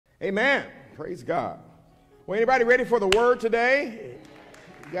Amen. Praise God. Well, anybody ready for the word today?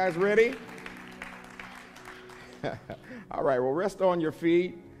 You guys ready? All right, well, rest on your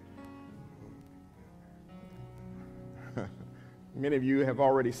feet. Many of you have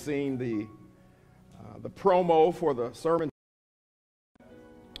already seen the promo for the sermon.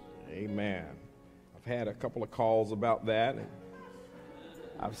 Amen. I've had a couple of calls about that.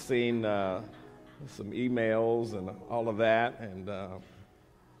 I've seen some emails and all of that, and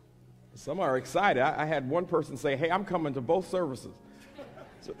some are excited. I had one person say, "Hey, I'm coming to both services."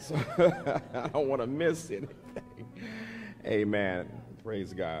 So I don't want to miss anything. Amen.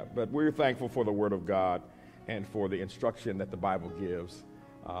 Praise God. But we're thankful for the Word of God and for the instruction that the Bible gives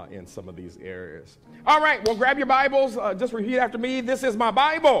in some of these areas. All right, well, grab your Bibles. Just repeat after me. This is my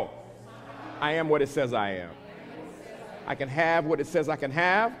Bible. I am what it says I am. I can have what it says I can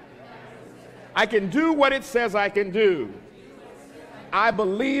have. I can do what it says I can do. I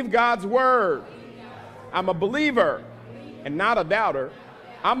believe God's Word. I'm a believer and not a doubter.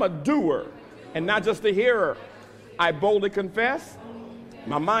 I'm a doer and not just a hearer. I boldly confess.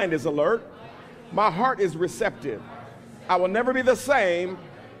 My mind is alert. My heart is receptive. I will never be the same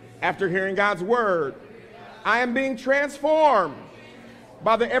after hearing God's Word. I am being transformed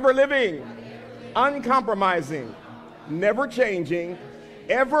by the ever-living, uncompromising, never-changing,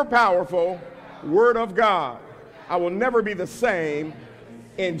 ever-powerful Word of God. I will never be the same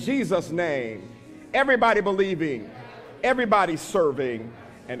in Jesus' name. Everybody believing, everybody serving,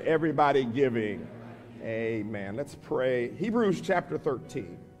 and everybody giving. Amen. Let's pray. Hebrews chapter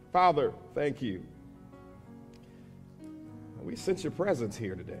 13. Father, thank you. We sense your presence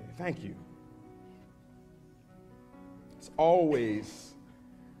here today. Thank you. It's always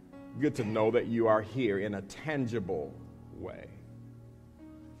good to know that you are here in a tangible way.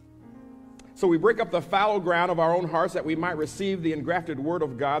 So we break up the fallow ground of our own hearts that we might receive the engrafted Word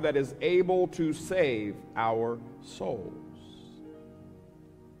of God that is able to save our souls.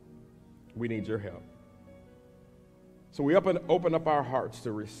 We need your help. So we open up our hearts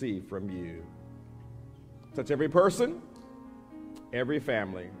to receive from you. Touch every person, every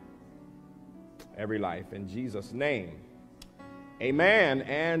family, every life. In Jesus' name, amen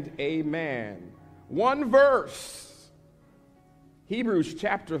and amen. One verse, Hebrews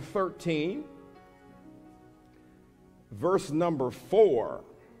chapter 13, verse number 4.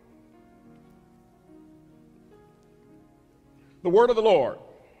 The word of the Lord.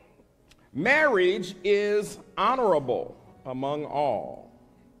 Marriage is honorable among all,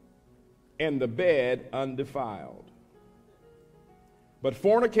 and the bed undefiled. But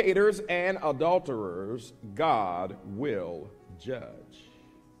fornicators and adulterers God will judge.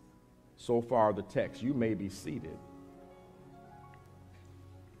 So far the text. You may be seated.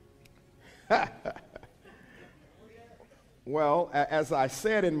 Well, as I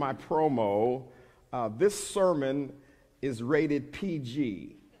said in my promo, this sermon is rated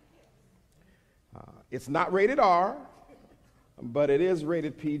PG. It's not rated R, but it is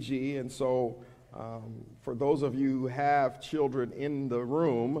rated PG, and so for those of you who have children in the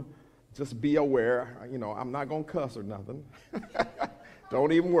room, just be aware, I'm not going to cuss or nothing.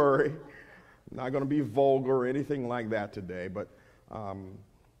 Don't even worry. I'm not going to be vulgar or anything like that today, but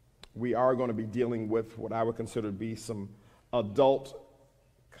we are going to be dealing with what I would consider to be some adult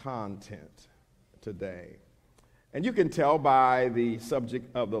content today. And you can tell by the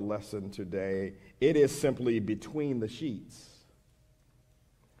subject of the lesson today, it is simply between the sheets.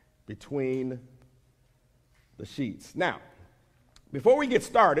 Between the sheets. Now, before we get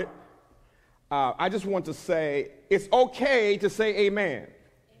started, I just want to say it's okay to say amen.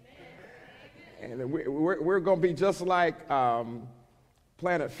 Amen. And we're going to be just like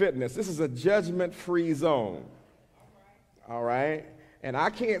Planet Fitness. This is a judgment-free zone. All right? And I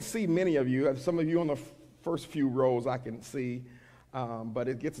can't see many of you. Some of you on the first few rows I can see, but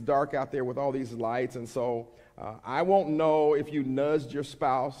it gets dark out there with all these lights, and so I won't know if you nudged your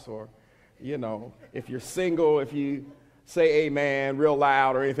spouse or, if you're single, if you say amen real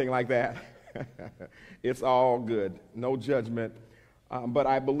loud or anything like that. It's all good. No judgment. But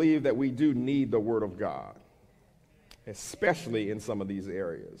I believe that we do need the Word of God, especially in some of these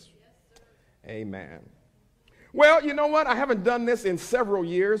areas. Amen. Well, you know what? I haven't done this in several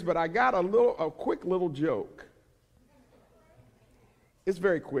years, but I got a quick little joke. It's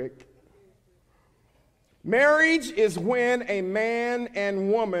very quick. Marriage is when a man and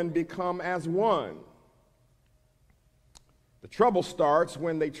woman become as one. The trouble starts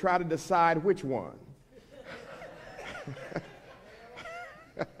when they try to decide which one.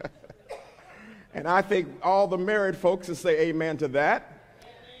 And I think all the married folks will say amen to that.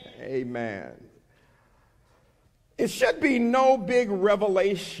 Amen. It should be no big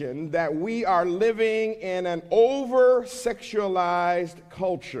revelation that we are living in an over-sexualized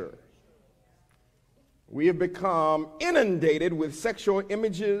culture. We have become inundated with sexual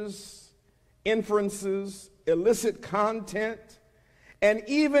images, inferences, illicit content, and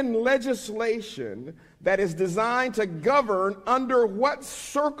even legislation that is designed to govern under what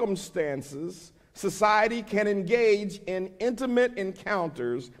circumstances society can engage in intimate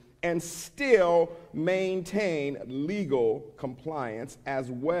encounters and still maintain legal compliance as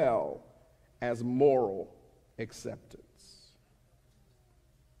well as moral acceptance.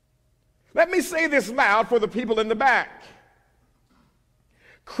 Let me say this loud for the people in the back.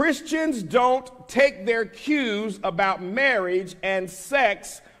 Christians don't take their cues about marriage and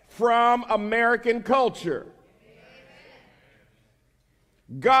sex from American culture.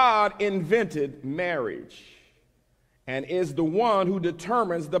 God invented marriage and is the one who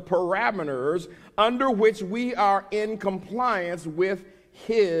determines the parameters under which we are in compliance with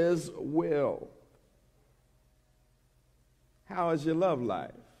his will. How is your love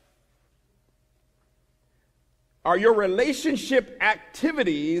life? Are your relationship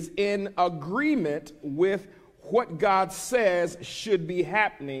activities in agreement with what God says should be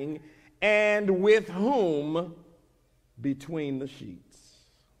happening and with whom between the sheets?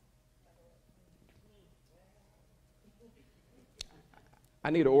 I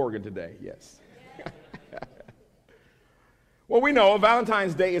need an organ today, yes. Well, we know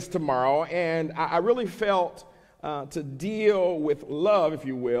Valentine's Day is tomorrow, and I really felt to deal with love, if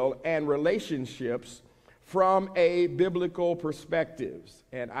you will, and relationships from a biblical perspective.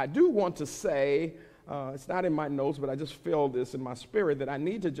 And I do want to say, it's not in my notes, but I just feel this in my spirit, that I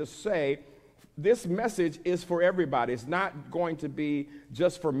need to just say this message is for everybody. It's not going to be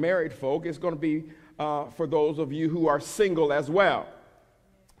just for married folk. It's going to be for those of you who are single as well.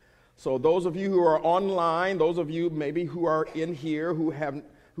 So those of you who are online, those of you maybe who are in here who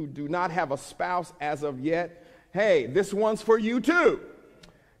do not have a spouse as of yet, hey, this one's for you too.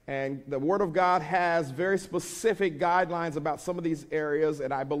 And the Word of God has very specific guidelines about some of these areas,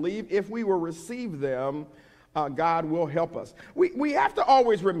 and I believe if we will receive them, God will help us. We have to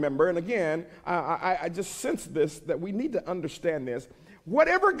always remember, and again, I just sense this, that we need to understand this.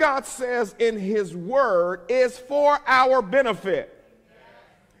 Whatever God says in His Word is for our benefit.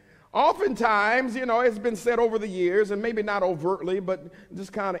 Oftentimes, you know, it's been said over the years, and maybe not overtly, but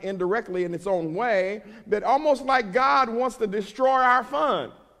just kind of indirectly in its own way, that almost like God wants to destroy our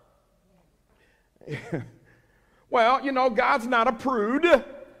fun. Well, you know, God's not a prude.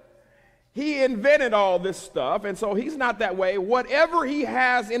 He invented all this stuff, and so He's not that way. Whatever He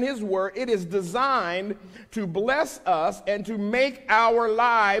has in His Word, it is designed to bless us and to make our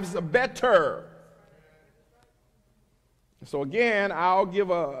lives better. So again, I'll give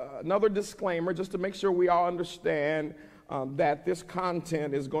another disclaimer just to make sure we all understand that this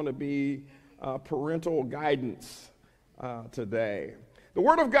content is going to be parental guidance today. The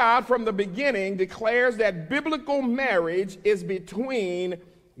Word of God from the beginning declares that biblical marriage is between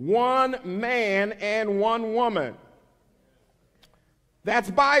one man and one woman. That's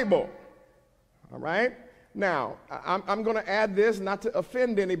Bible. All right? Now, I'm going to add this, not to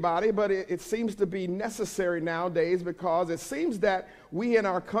offend anybody, but it seems to be necessary nowadays because it seems that we in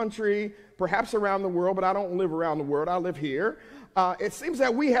our country, perhaps around the world, but I don't live around the world, I live here, it seems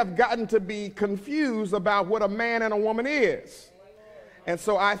that we have gotten to be confused about what a man and a woman is. And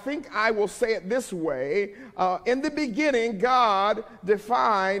so I think I will say it this way. In the beginning, God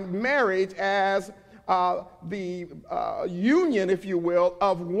defined marriage as the union, if you will,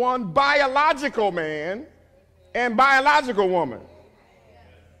 of one biological man and biological woman.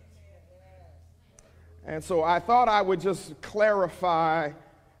 And so I thought I would just clarify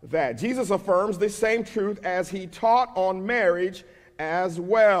that. Jesus affirms the same truth as He taught on marriage as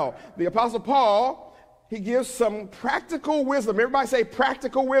well. The Apostle Paul, he gives some practical wisdom. Everybody say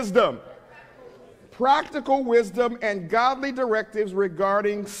practical wisdom. Practical wisdom and godly directives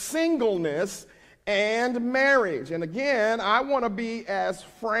regarding singleness and marriage. And again, I want to be as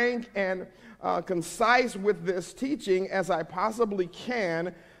frank and concise with this teaching as I possibly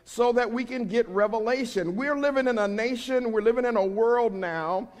can so that we can get revelation. We're living in a nation, we're living in a world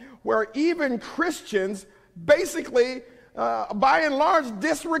now where even Christians basically, by and large,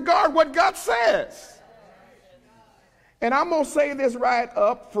 disregard what God says. And I'm going to say this right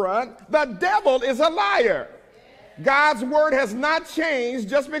up front. The devil is a liar. God's word has not changed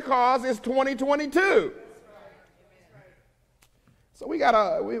just because it's 2022. So we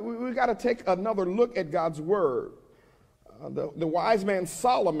gotta take another look at God's word. The wise man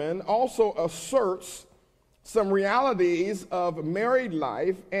Solomon also asserts some realities of married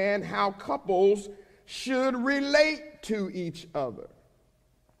life and how couples should relate to each other.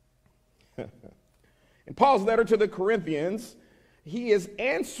 In Paul's letter to the Corinthians, he is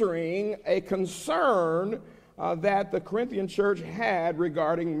answering a concern that the Corinthian church had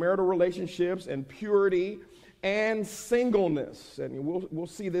regarding marital relationships and purity and singleness. And we'll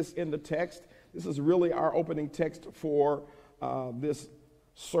see this in the text. This is really our opening text for this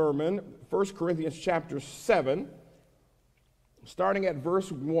sermon. 1 Corinthians chapter 7, starting at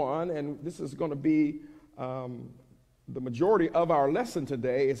verse 1. And this is going to be the majority of our lesson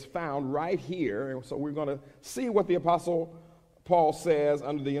today is found right here. And so we're going to see what the Apostle Paul says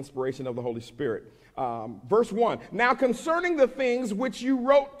under the inspiration of the Holy Spirit. Verse 1, now concerning the things which you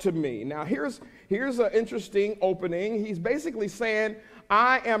wrote to me. Now here's an interesting opening. He's basically saying,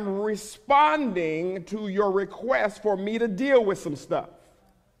 I am responding to your request for me to deal with some stuff.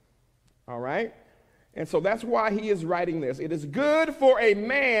 All right? And so that's why he is writing this. It is good for a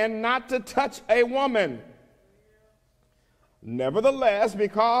man not to touch a woman. Nevertheless,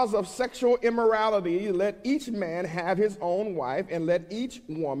 because of sexual immorality, let each man have his own wife, and let each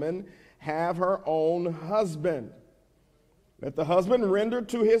woman have her own husband. Let the husband render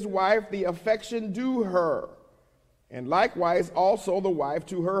to his wife the affection due her, and likewise also the wife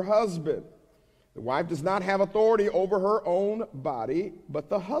to her husband. The wife does not have authority over her own body, but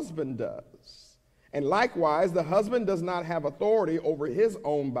the husband does. And likewise, the husband does not have authority over his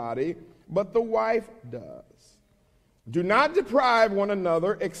own body, but the wife does. Do not deprive one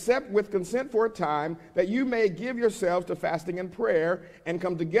another, except with consent for a time, that you may give yourselves to fasting and prayer, and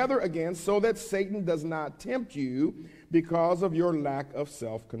come together again, so that Satan does not tempt you because of your lack of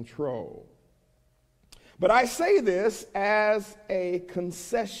self-control. But I say this as a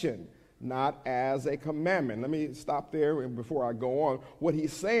concession, not as a commandment. Let me stop there before I go on. What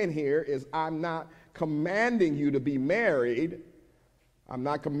he's saying here is I'm not commanding you to be married. I'm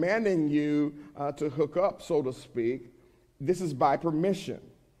not commanding you to hook up, so to speak. This is by permission,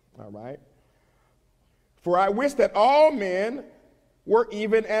 all right? For I wish that all men were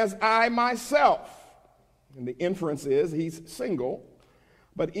even as I myself. And the inference is he's single,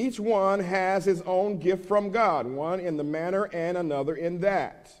 but each one has his own gift from God, one in the manner and another in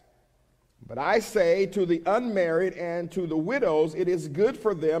that. But I say to the unmarried and to the widows, it is good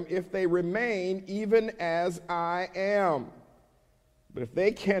for them if they remain even as I am. But if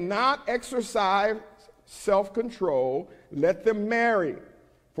they cannot exercise self-control, let them marry,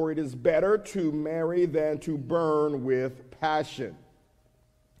 for it is better to marry than to burn with passion.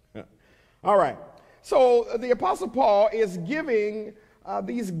 All right, so the Apostle Paul is giving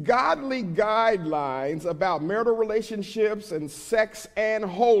these godly guidelines about marital relationships and sex and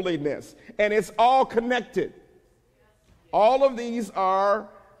holiness, and it's all connected. All of these are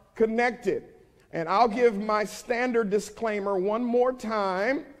connected. And I'll give my standard disclaimer one more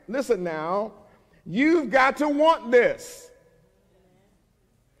time. Listen now, you've got to want this.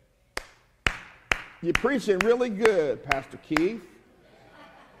 You're preaching really good, Pastor Keith.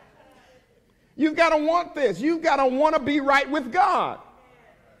 You've got to want this. You've got to want to be right with God.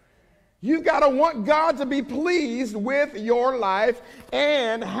 You've got to want God to be pleased with your life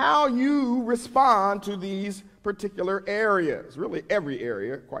and how you respond to these particular areas, really every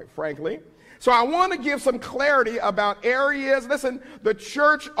area, quite frankly. So I want to give some clarity about areas, listen, the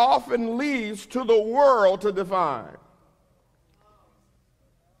church often leaves to the world to define.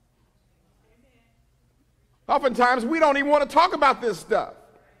 Oftentimes, we don't even want to talk about this stuff.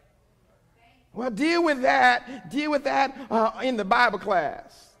 Well, deal with that in the Bible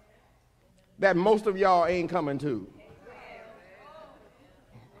class that most of y'all ain't coming to.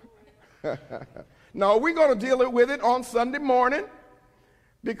 No, we're going to deal with it on Sunday morning,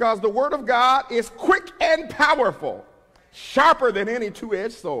 because the Word of God is quick and powerful, sharper than any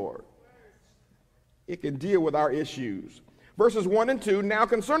two-edged sword. It can deal with our issues. Verses 1 and 2, now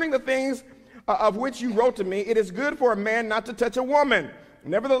concerning the things of which you wrote to me, it is good for a man not to touch a woman.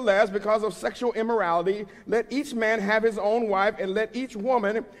 Nevertheless, because of sexual immorality, let each man have his own wife, and let each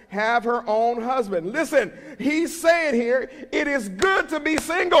woman have her own husband. Listen, he's saying here, it is good to be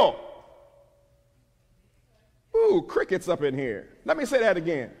single. Ooh, crickets up in here. Let me say that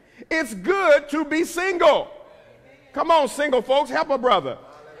again. It's good to be single. Come on, single folks, help a brother.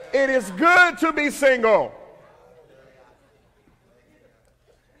 It is good to be single.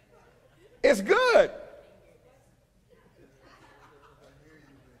 It's good.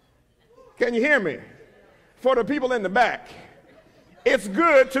 Can you hear me? For the people in the back, it's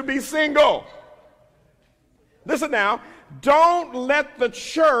good to be single. Listen now, don't let the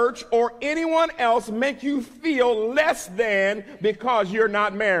church or anyone else make you feel less than because you're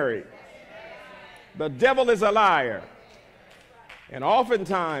not married. The devil is a liar. And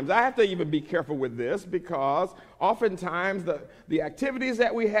oftentimes, I have to even be careful with this because oftentimes the activities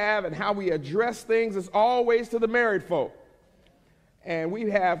that we have and how we address things is always to the married folk. And we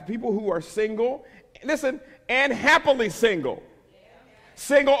have people who are single, listen, and happily single.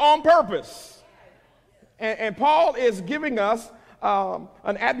 Single on purpose. And Paul is giving us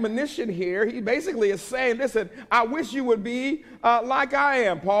an admonition here. He basically is saying, listen, I wish you would be like I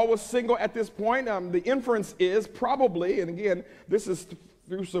am. Paul was single at this point. The inference is probably, and again, this is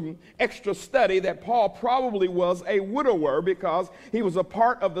through some extra study, that Paul probably was a widower because he was a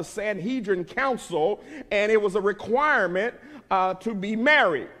part of the Sanhedrin council, and it was a requirement to be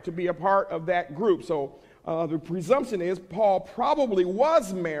married, to be a part of that group. So the presumption is Paul probably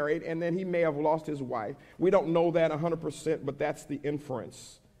was married, and then he may have lost his wife. We don't know that 100%, but that's the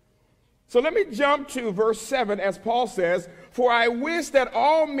inference. So let me jump to verse 7 as Paul says, "For I wish that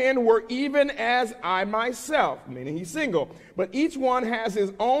all men were even as I myself," meaning he's single, "but each one has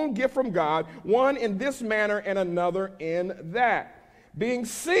his own gift from God, one in this manner and another in that." Being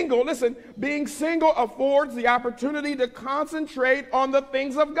single, listen, being single affords the opportunity to concentrate on the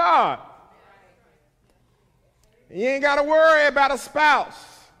things of God. You ain't got to worry about a spouse.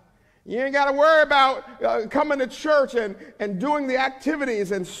 You ain't got to worry about coming to church and doing the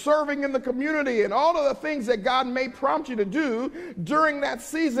activities and serving in the community and all of the things that God may prompt you to do during that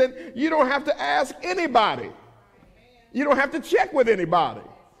season. You don't have to ask anybody. You don't have to check with anybody.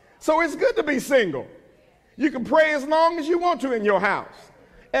 So it's good to be single. You can pray as long as you want to in your house,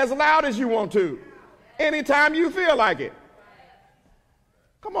 as loud as you want to, anytime you feel like it.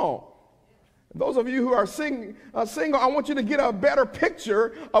 Come on. Those of you who are single, I want you to get a better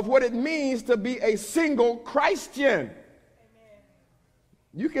picture of what it means to be a single Christian. Amen.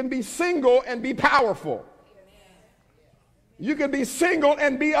 You can be single and be powerful. You can be single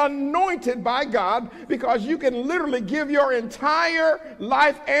and be anointed by God because you can literally give your entire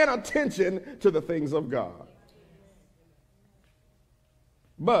life and attention to the things of God.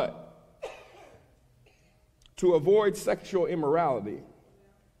 But to avoid sexual immorality,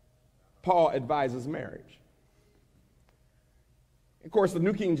 Paul advises marriage. Of course, the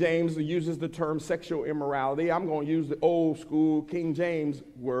New King James uses the term sexual immorality. I'm going to use the old school King James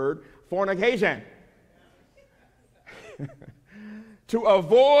word, fornication. To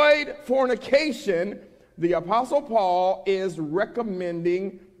avoid fornication, the Apostle Paul is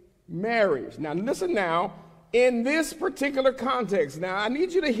recommending marriage. Now, listen now. In this particular context, now I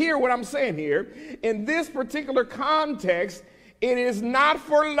need you to hear what I'm saying here. In this particular context, it is not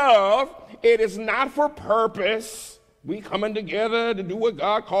for love. It is not for purpose. We coming together to do what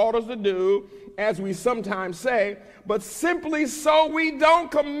God called us to do, as we sometimes say, but simply so we don't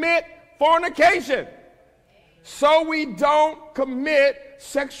commit fornication. So we don't commit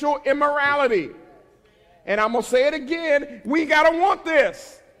sexual immorality. And I'm going to say it again. We got to want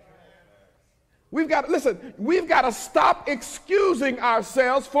this. We've got to stop excusing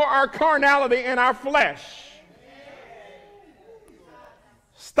ourselves for our carnality and our flesh.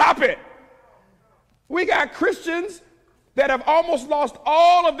 Stop it. We got Christians that have almost lost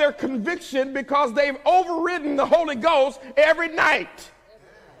all of their conviction because they've overridden the Holy Ghost every night.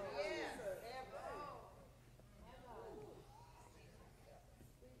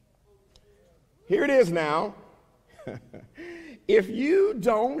 Here it is now. If you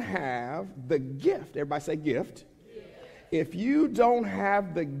don't have the gift, everybody say gift. If you don't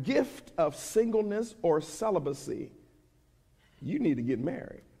have the gift of singleness or celibacy, you need to get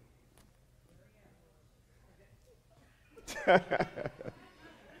married.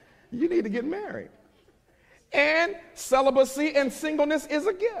 You need to get married. And celibacy and singleness is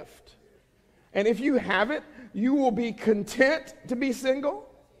a gift. And if you have it, you will be content to be single.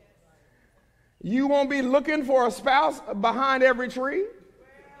 You won't be looking for a spouse behind every tree.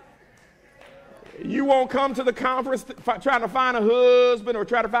 You won't come to the conference trying to find a husband or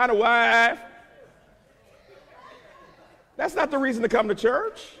try to find a wife. That's not the reason to come to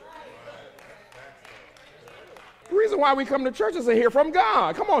church. The reason why we come to church is to hear from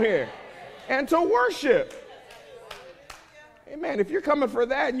God. Come on here. And to worship. Amen. If you're coming for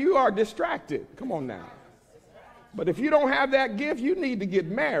that, you are distracted. Come on now. But if you don't have that gift, you need to get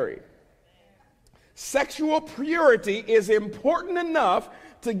married. Sexual purity is important enough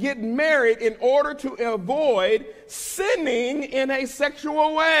to get married in order to avoid sinning in a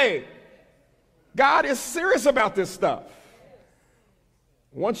sexual way. God is serious about this stuff.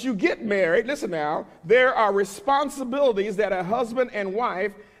 Once you get married, listen now, there are responsibilities that a husband and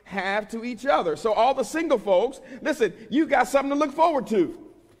wife have to each other. So all the single folks, listen, you got something to look forward to.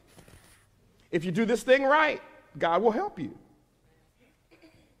 If you do this thing right, God will help you.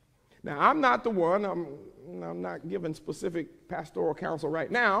 Now, I'm not the one, I'm not giving specific pastoral counsel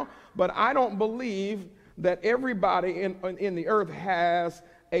right now, but I don't believe that everybody in the earth has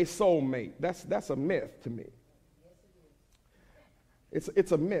a soulmate. That's a myth to me.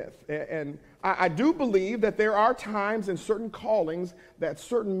 It's a myth. And I do believe that there are times in certain callings that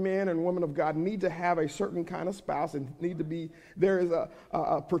certain men and women of God need to have a certain kind of spouse and there is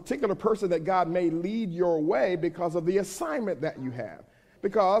a particular person that God may lead your way because of the assignment that you have.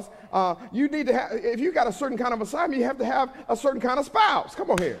 Because you need to have, if you got a certain kind of assignment, you have to have a certain kind of spouse.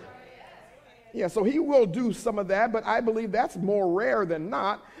 Come on here. Yeah, so he will do some of that, but I believe that's more rare than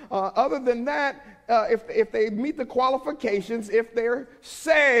not. Other than that, if they meet the qualifications, if they're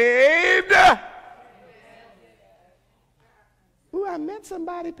saved. Ooh, I met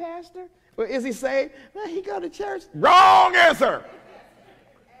somebody, Pastor. Well, is he saved? Well, he go to church. Wrong answer.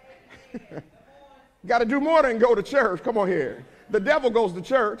 Got to do more than go to church. Come on here. The devil goes to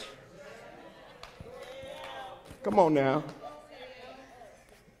church. Come on now.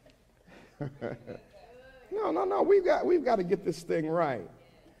 No. We've got to get this thing right.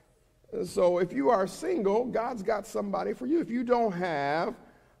 So if you are single, God's got somebody for you. If you don't have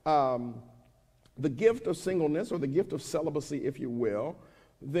the gift of singleness or the gift of celibacy, if you will,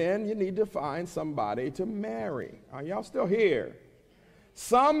 then you need to find somebody to marry. Are y'all still here?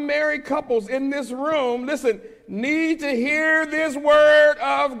 Some married couples in this room, listen, need to hear this word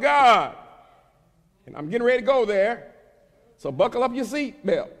of God. And I'm getting ready to go there. So buckle up your seat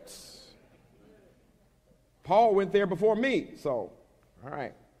belts. Paul went there before me, so, all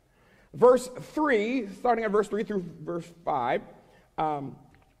right. Verse 3, starting at verse 3 through verse 5,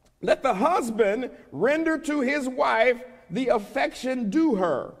 let the husband render to his wife the affection due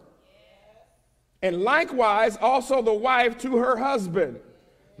her, and likewise also the wife to her husband.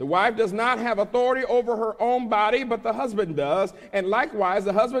 The wife does not have authority over her own body, but the husband does. And likewise,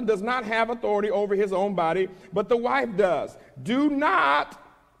 the husband does not have authority over his own body, but the wife does. Do not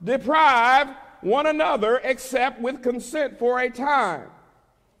deprive one another except with consent for a time,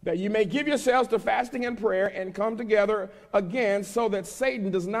 that you may give yourselves to fasting and prayer and come together again, so that Satan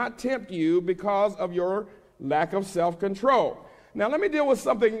does not tempt you because of your lack of self-control. Now, let me deal with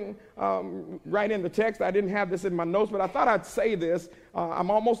something right in the text. I didn't have this in my notes, but I thought I'd say this. I'm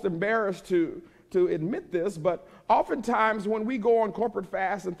almost embarrassed to admit this, but oftentimes when we go on corporate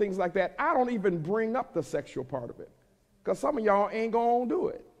fasts and things like that, I don't even bring up the sexual part of it, because some of y'all ain't going to do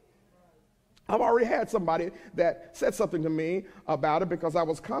it. I've already had somebody that said something to me about it because I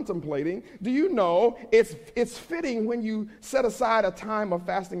was contemplating. Do you know it's fitting when you set aside a time of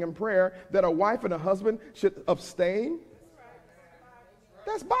fasting and prayer that a wife and a husband should abstain?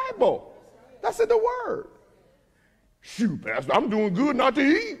 That's Bible. That's in the Word. Shoot, Pastor, I'm doing good not to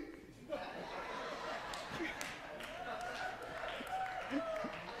eat.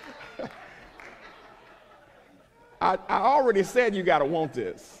 I already said you got to want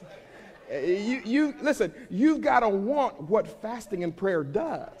this. Listen, you've got to want what fasting and prayer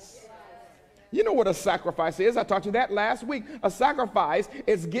does. You know what a sacrifice is. I taught you that last week. A sacrifice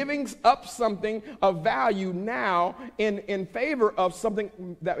is giving up something of value now in favor of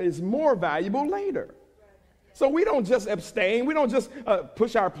something that is more valuable later. So we don't just abstain. We don't just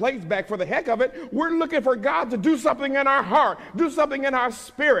push our plates back for the heck of it. We're looking for God to do something in our heart, do something in our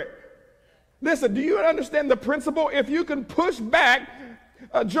spirit. Listen, do you understand the principle? If you can push back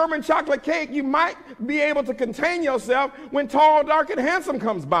a German chocolate cake, you might be able to contain yourself when tall, dark, and handsome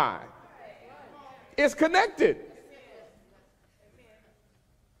comes by. It's connected.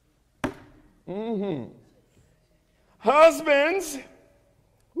 Husbands,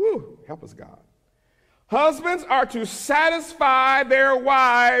 help us God. Husbands are to satisfy their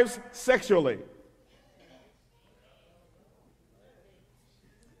wives sexually.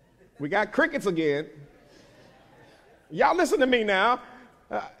 We got crickets again. Y'all listen to me now.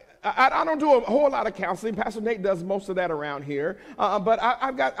 I don't do a whole lot of counseling. Pastor Nate does most of that around here. But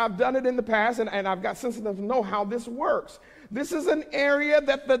I've done it in the past, and I've got sense enough to know how this works. This is an area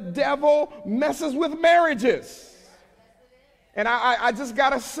that the devil messes with marriages. And I just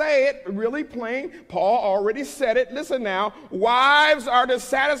got to say it really plain. Paul already said it. Listen now. Wives are to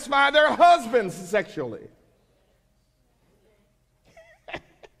satisfy their husbands sexually.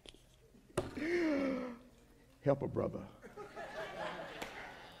 Help a brother.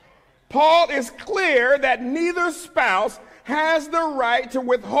 Paul is clear that neither spouse has the right to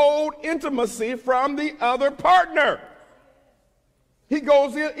withhold intimacy from the other partner. He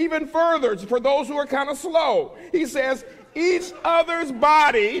goes even further for those who are kind of slow. He says, each other's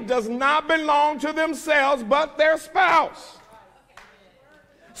body does not belong to themselves but their spouse.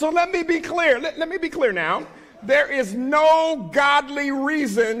 So let me be clear. Let me be clear now. There is no godly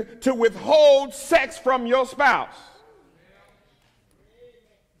reason to withhold sex from your spouse.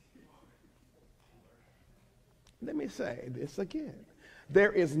 Let me say this again.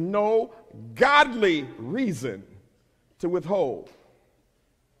 There is no godly reason to withhold.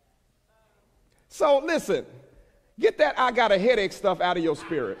 So listen, get that I got a headache stuff out of your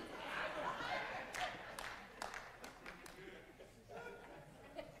spirit.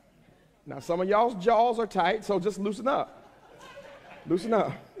 Now, some of y'all's jaws are tight, so just loosen up. Loosen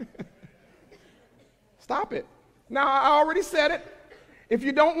up. Stop it. Now, I already said it. If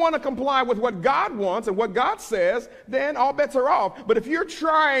you don't want to comply with what God wants and what God says, then all bets are off. But if you're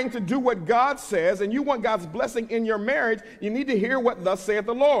trying to do what God says and you want God's blessing in your marriage, you need to hear what thus saith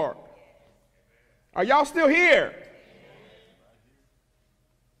the Lord. Are y'all still here?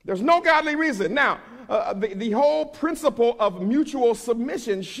 There's no godly reason. Now, the whole principle of mutual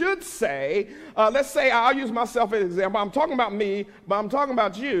submission should say, let's say I'll use myself as an example. I'm talking about me, but I'm talking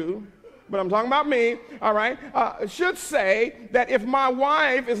about you. But I'm talking about me, all right? Should say that if my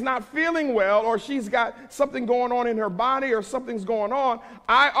wife is not feeling well or she's got something going on in her body or something's going on,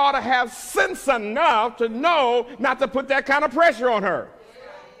 I ought to have sense enough to know not to put that kind of pressure on her.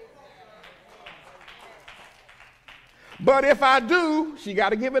 But if I do, she got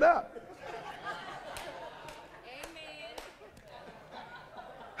to give it up.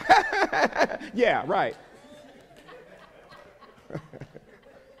 Yeah, right.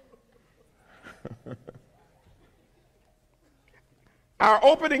 Our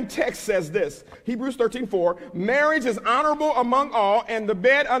opening text says this, Hebrews 13:4, marriage is honorable among all and the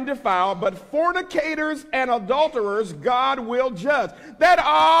bed undefiled, but fornicators and adulterers God will judge. That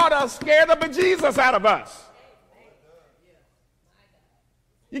ought to scare the bejesus out of us.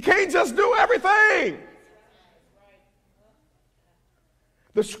 You can't just do everything.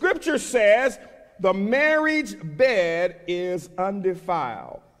 The scripture says the marriage bed is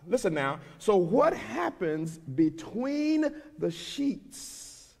undefiled. Listen now. So what happens between the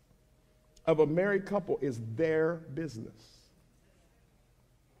sheets of a married couple is their business.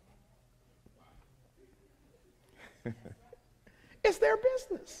 It's their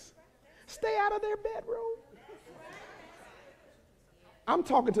business. Stay out of their bedroom. I'm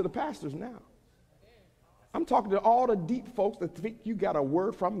talking to the pastors now. I'm talking to all the deep folks that think you got a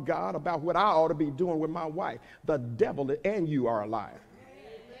word from God about what I ought to be doing with my wife. The devil and you are a liar.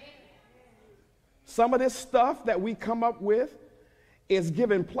 Some of this stuff that we come up with is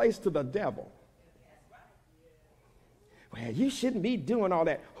giving place to the devil. Well, you shouldn't be doing all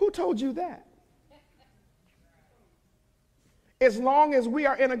that. Who told you that? As long as we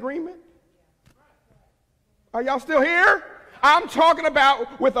are in agreement. Are y'all still here? I'm talking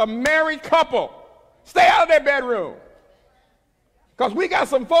about with a married couple. Stay out of their bedroom. Because we got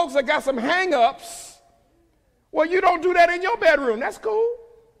some folks that got some hang-ups. Well, you don't do that in your bedroom. That's cool.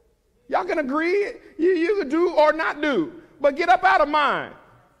 Y'all can agree, you can do or not do, but get up out of mine.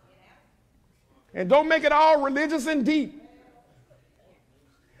 And don't make it all religious and deep.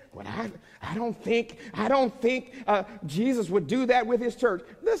 Well, I don't think Jesus would do that with his church.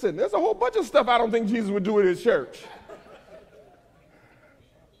 Listen, there's a whole bunch of stuff I don't think Jesus would do with his church.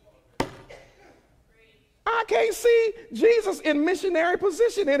 I can't see Jesus in missionary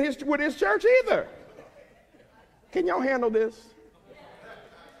position with his church either. Can y'all handle this?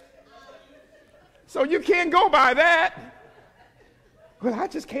 So you can't go by that. Well, I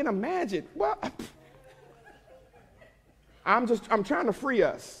just can't imagine. Well, I'm trying to free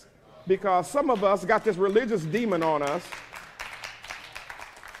us because some of us got this religious demon on us.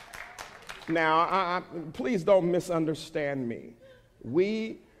 Now, please don't misunderstand me.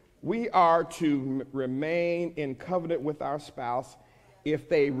 We are to remain in covenant with our spouse if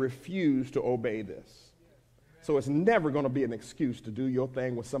they refuse to obey this. So it's never going to be an excuse to do your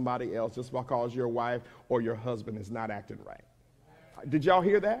thing with somebody else just because your wife or your husband is not acting right. Did y'all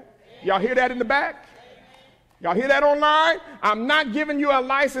hear that? Y'all hear that in the back? Y'all hear that online? I'm not giving you a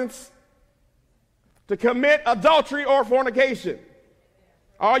license to commit adultery or fornication.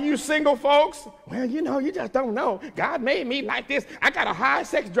 All you single folks, well, you just don't know. God made me like this. I got a high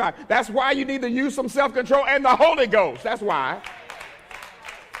sex drive. That's why you need to use some self-control and the Holy Ghost. That's why.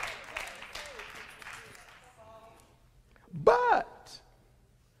 But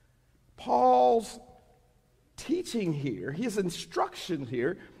Paul's teaching here, his instruction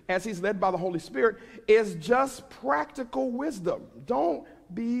here, as he's led by the Holy Spirit, is just practical wisdom. Don't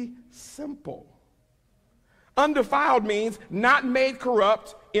be simple. Undefiled means not made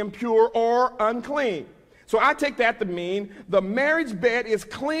corrupt, impure, or unclean. So I take that to mean the marriage bed is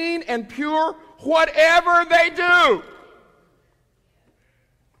clean and pure, whatever they do.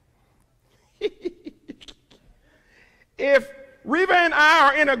 if Reva and I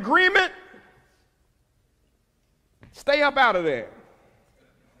are in agreement, stay up out of there.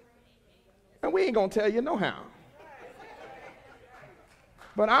 And we ain't going to tell you no how.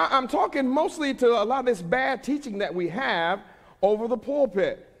 But I'm talking mostly to a lot of this bad teaching that we have over the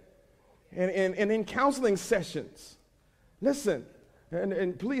pulpit and in counseling sessions. Listen,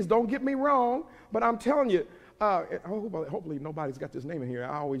 and please don't get me wrong, but I'm telling you, hopefully nobody's got this name in here.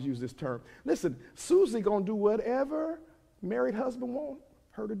 I always use this term. Listen, Susie going to do whatever married husband want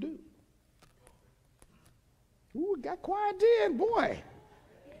her to do. Ooh, it got quiet then, boy.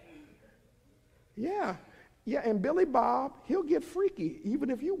 Yeah, and Billy Bob, he'll get freaky even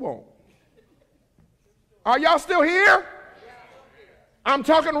if you won't. Are y'all still here? I'm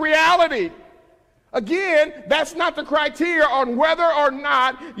talking reality. Again, that's not the criteria on whether or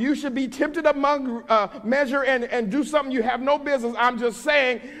not you should be tempted among measure and do something you have no business. I'm just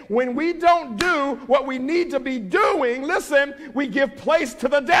saying, when we don't do what we need to be doing, listen, we give place to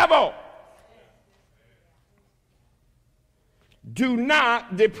the devil. Do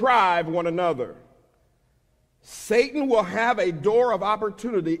not deprive one another. Satan will have a door of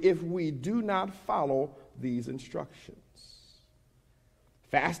opportunity if we do not follow these instructions.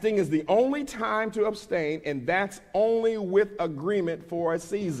 Fasting is the only time to abstain, and that's only with agreement for a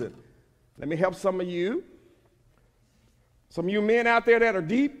season. Let me help some of you. Some of you men out there that are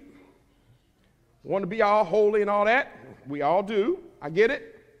deep, want to be all holy and all that. We all do. I get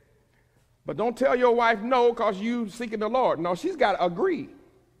it. But don't tell your wife no because you seeking the Lord. No, she's got to agree.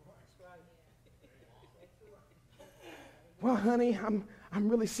 Well, honey, I'm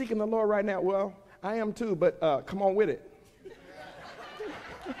really seeking the Lord right now. Well, I am too, but come on with it.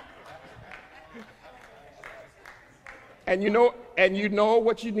 And you know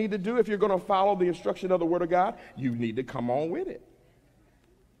what you need to do if you're going to follow the instruction of the Word of God? You need to come on with it.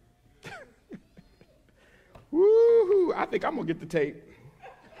 Woo-hoo, I think I'm going to get the tape.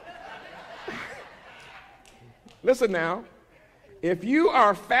 Listen now, if you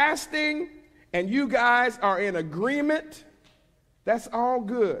are fasting and you guys are in agreement, that's all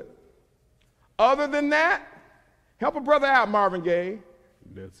good. Other than that, help a brother out, Marvin Gaye.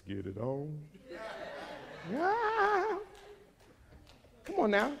 Let's get it on. Yeah. Come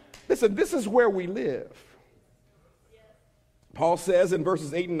on now. Listen, this is where we live. Paul says in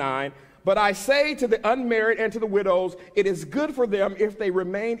verses 8 and 9, but I say to the unmarried and to the widows, it is good for them if they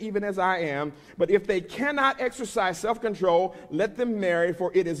remain even as I am. But if they cannot exercise self-control, let them marry,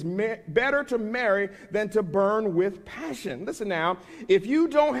 for it is better to marry than to burn with passion. Listen now, if you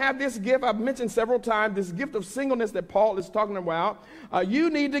don't have this gift, I've mentioned several times, this gift of singleness that Paul is talking about,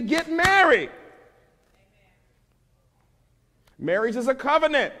 you need to get married. Marriage is a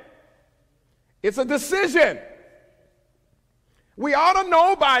covenant. It's a decision. We ought to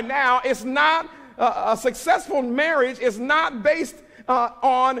know by now it's not a successful marriage is not based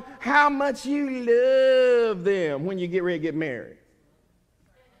on how much you love them when you get ready to get married.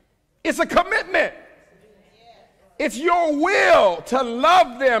 It's a commitment. It's your will to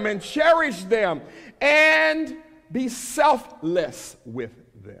love them and cherish them and be selfless with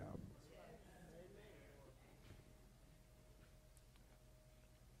them.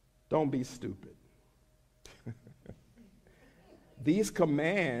 Don't be stupid. These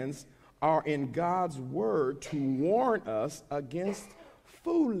commands are in God's word to warn us against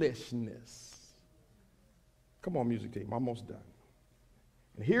foolishness. Come on, music team, I'm almost done.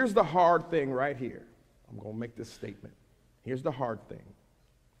 And here's the hard thing right here. I'm going to make this statement. Here's the hard thing.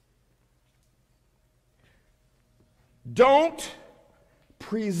 Don't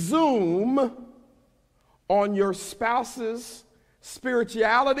presume on your spouse's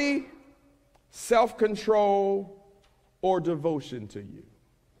spirituality, self-control, or devotion to you.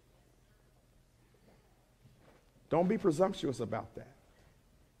 Don't be presumptuous about that.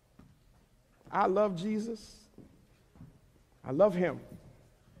 I love Jesus. I love him.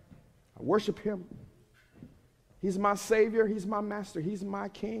 I worship him. He's my Savior. He's my Master. He's my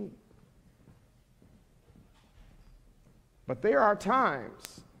King. But there are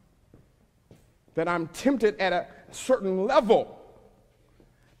times that I'm tempted at a certain level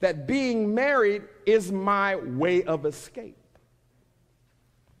that being married is my way of escape.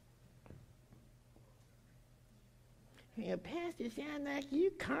 Yeah, Pastor, sound like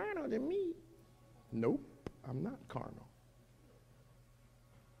you carnal to me. Nope, I'm not carnal.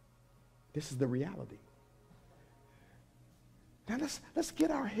 This is the reality. Now let's get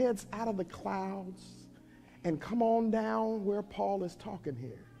our heads out of the clouds and come on down where Paul is talking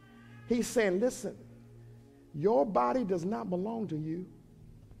here. He's saying, listen, your body does not belong to you.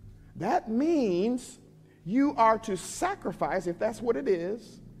 That means you are to sacrifice, if that's what it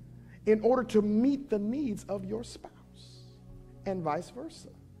is, in order to meet the needs of your spouse. and vice versa.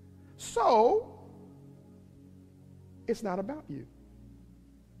 So, it's not about you.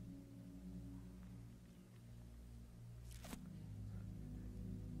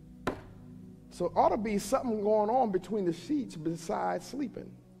 So it ought to be something going on between the sheets besides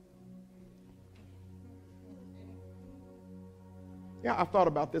sleeping. Yeah, I've thought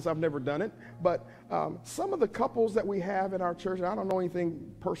about this. I've never done it. But some of the couples that we have in our church, and I don't know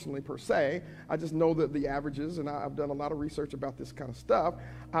anything personally per se, I just know that the averages, and I've done a lot of research about this kind of stuff.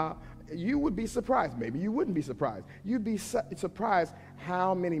 You would be surprised. Maybe you wouldn't be surprised. You'd be surprised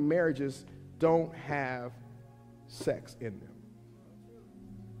how many marriages don't have sex in them.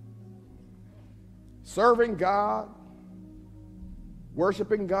 Serving God,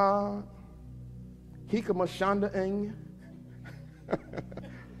 worshiping God, hikamashanda'ing,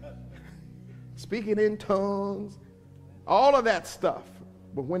 speaking in tongues, all of that stuff.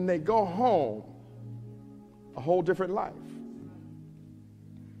 But when they go home, a whole different life.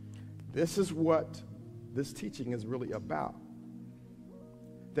 This is what this teaching is really about.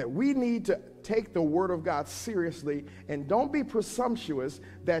 That we need to take the Word of God seriously, and don't be presumptuous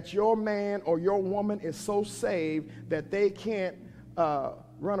that your man or your woman is so saved that they can't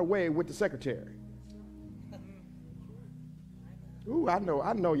run away with the secretary. Ooh, I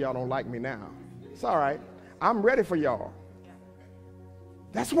know y'all don't like me now. It's all right. I'm ready for y'all.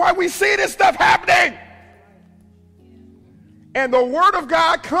 That's why we see this stuff happening. And the Word of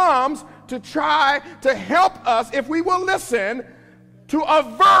God comes to try to help us, if we will listen, to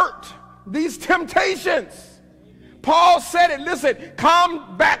avert these temptations. Paul said it, listen,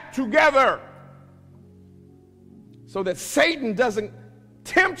 come back together so that Satan doesn't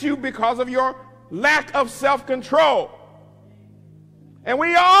tempt you because of your lack of self-control. And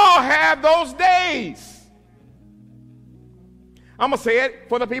we all have those days. I'm going to say it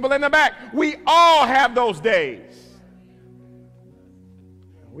for the people in the back. We all have those days.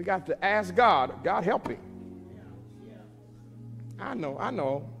 We got to ask God, God help me. I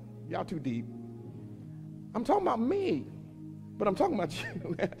know. Y'all too deep. I'm talking about me, but I'm talking about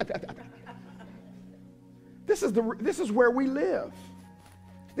you. This is where we live.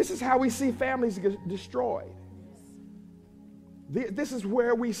 This is how we see families get destroyed. This is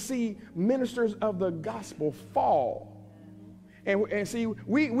where we see ministers of the gospel fall. And see,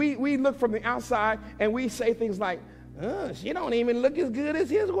 we look from the outside and we say things like, she don't even look as good as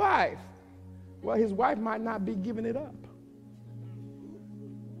his wife. Well, his wife might not be giving it up.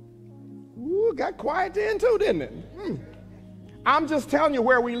 Ooh, got quiet then too, didn't it? I'm just telling you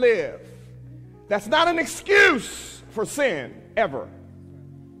where we live. That's not an excuse for sin, ever.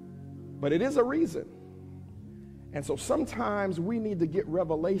 But it is a reason. And so sometimes we need to get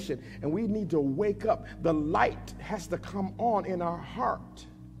revelation and we need to wake up. The light has to come on in our heart.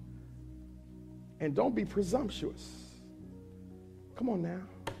 And don't be presumptuous. Come on now.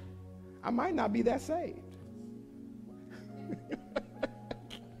 I might not be that saved.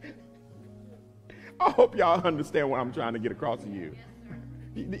 I hope y'all understand what I'm trying to get across to you.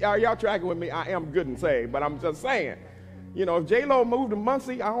 Are y'all tracking with me? I am good and saved, but I'm just saying, you know, if J-Lo moved to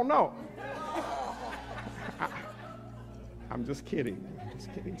Muncie, I don't know. I'm just kidding.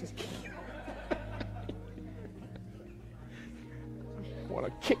 Just kidding. I want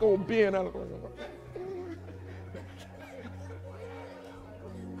to kick old Ben out of the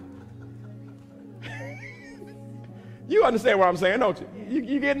You understand what I'm saying, don't you?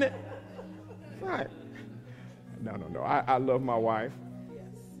 You getting it? Right. No. I love my wife.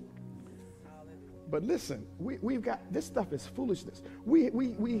 But listen, we've got, this stuff is foolishness.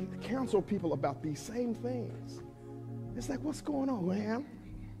 We counsel people about these same things. It's like, what's going on, man?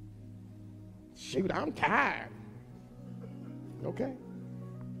 Shoot, I'm tired. Okay?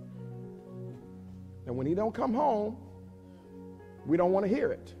 And when he don't come home, we don't want to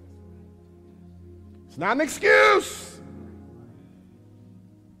hear it. It's not an excuse.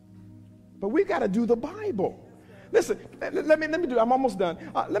 But we got to do the Bible. Listen, let me do. I'm almost done.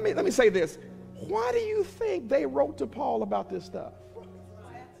 Let me say this. Why do you think they wrote to Paul about this stuff?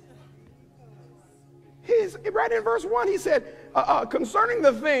 Right in verse 1, he said, concerning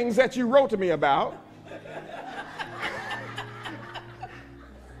the things that you wrote to me about.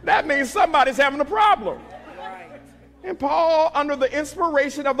 That means somebody's having a problem. And Paul, under the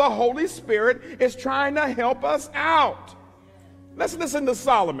inspiration of the Holy Spirit, is trying to help us out. Let's listen to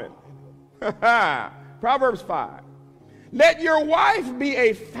Solomon. Proverbs 5. Let your wife be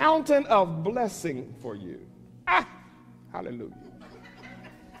a fountain of blessing for you. Hallelujah.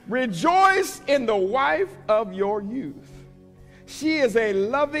 Rejoice in the wife of your youth. She is a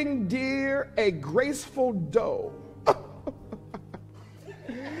loving deer, a graceful doe.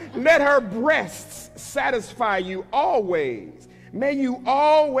 Let her breasts satisfy you always, May you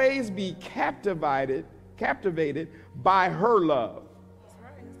always be captivated by her love.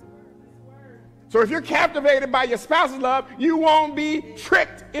 So if you're captivated by your spouse's love, you won't be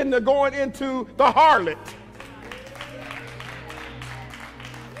tricked into going into the harlot.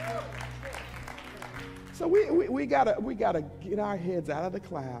 So we gotta get our heads out of the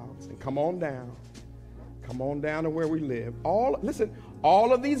clouds and come on down to where we live. Listen,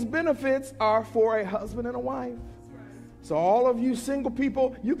 all of these benefits are for a husband and a wife. So all of you single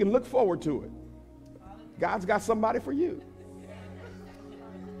people, you can look forward to it. God's got somebody for you.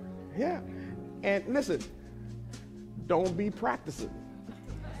 Yeah. And listen, don't be practicing.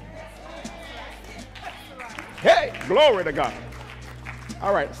 Hey, glory to God.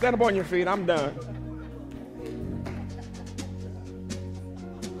 All right, stand up on your feet. I'm done.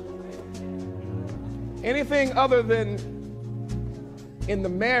 Anything other than in the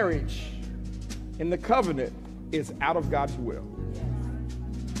marriage, in the covenant, is out of God's will.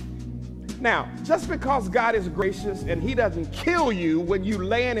 Now, just because God is gracious and he doesn't kill you when you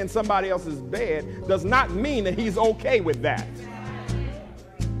laying in somebody else's bed does not mean that he's okay with that.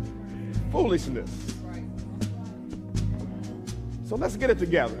 Foolishness. So let's get it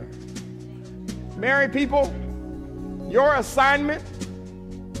together. Married people, your assignment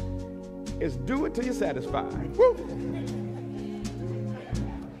is do it till you're satisfied. Woo.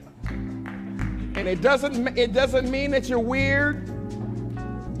 And it doesn't mean that you're weird.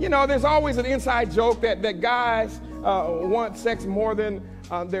 You know, there's always an inside joke that guys want sex more than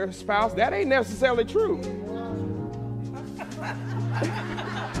their spouse. That ain't necessarily true.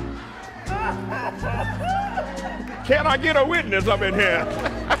 Can I get a witness up in here?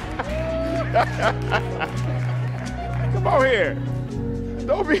 Come on here.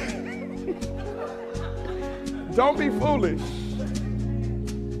 Don't be foolish.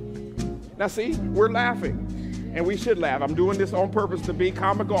 Now see, we're laughing. And we should laugh. I'm doing this on purpose to be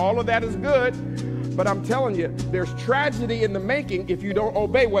comical. All of that is good. But I'm telling you, there's tragedy in the making if you don't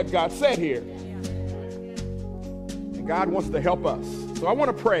obey what God said here. And God wants to help us. So I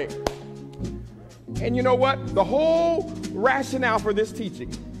want to pray. And you know what? The whole rationale for this teaching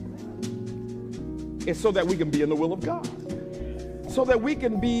is so that we can be in the will of God. So that we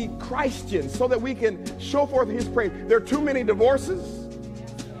can be Christians. So that we can show forth his praise. There are too many divorces.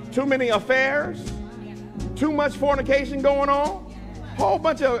 Too many affairs. Too much fornication going on, whole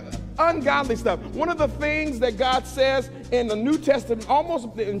bunch of ungodly stuff. One of the things that God says in the New Testament,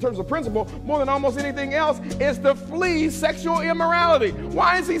 almost in terms of principle, more than almost anything else, is to flee sexual immorality.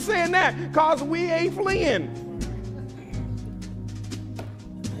 Why is he saying that? Because we ain't fleeing.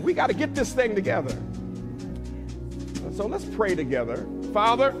 We got to get this thing together. So let's pray together.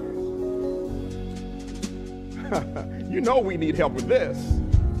 Father, you know we need help with this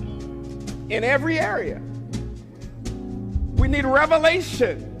in every area. We need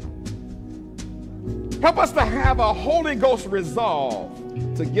revelation. Help us to have a Holy Ghost resolve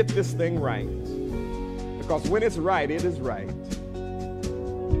to get this thing right. Because when it's right, it is right.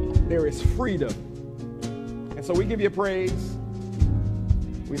 There is freedom. And so we give you praise.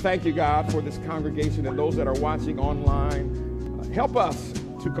 We thank you, God, for this congregation and those that are watching online. Help us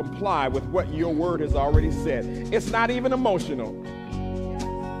to comply with what your word has already said. It's not even emotional.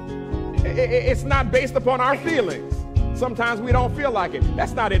 It's not based upon our feelings. Sometimes we don't feel like it.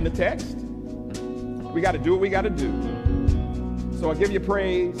 That's not in the text. We got to do what we got to do. So I give you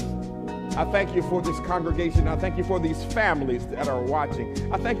praise. I thank you for this congregation. I thank you for these families that are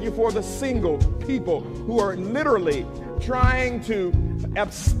watching. I thank you for the single people who are literally trying to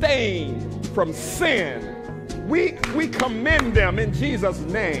abstain from sin. We commend them in Jesus'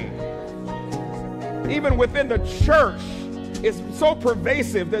 name. Even within the church, it's so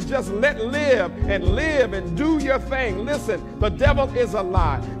pervasive that just live and do your thing. Listen, the devil is a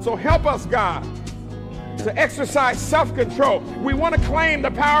lie. So help us, God, to exercise self-control. We want to claim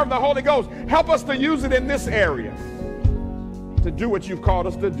the power of the Holy Ghost. Help us to use it in this area to do what you've called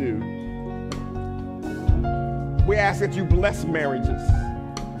us to do. We ask that you bless marriages,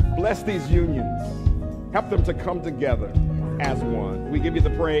 bless these unions, help them to come together as one. We give you the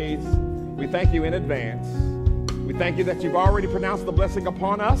praise. We thank you in advance. We thank you that you've already pronounced the blessing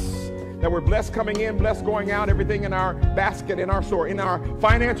upon us, that we're blessed coming in, blessed going out. Everything in our basket, in our store, in our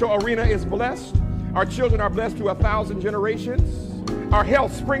financial arena is blessed. Our children are blessed to 1,000 generations. Our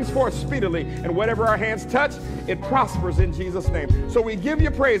health springs forth speedily, and whatever our hands touch, it prospers in Jesus' name. So we give you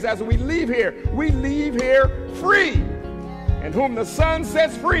praise as we leave here free. And whom the Son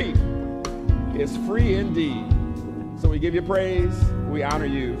sets free is free indeed. So we give you praise. We honor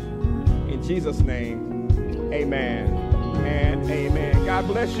you. In Jesus' name. Amen and amen. God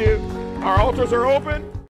bless you. Our altars are open.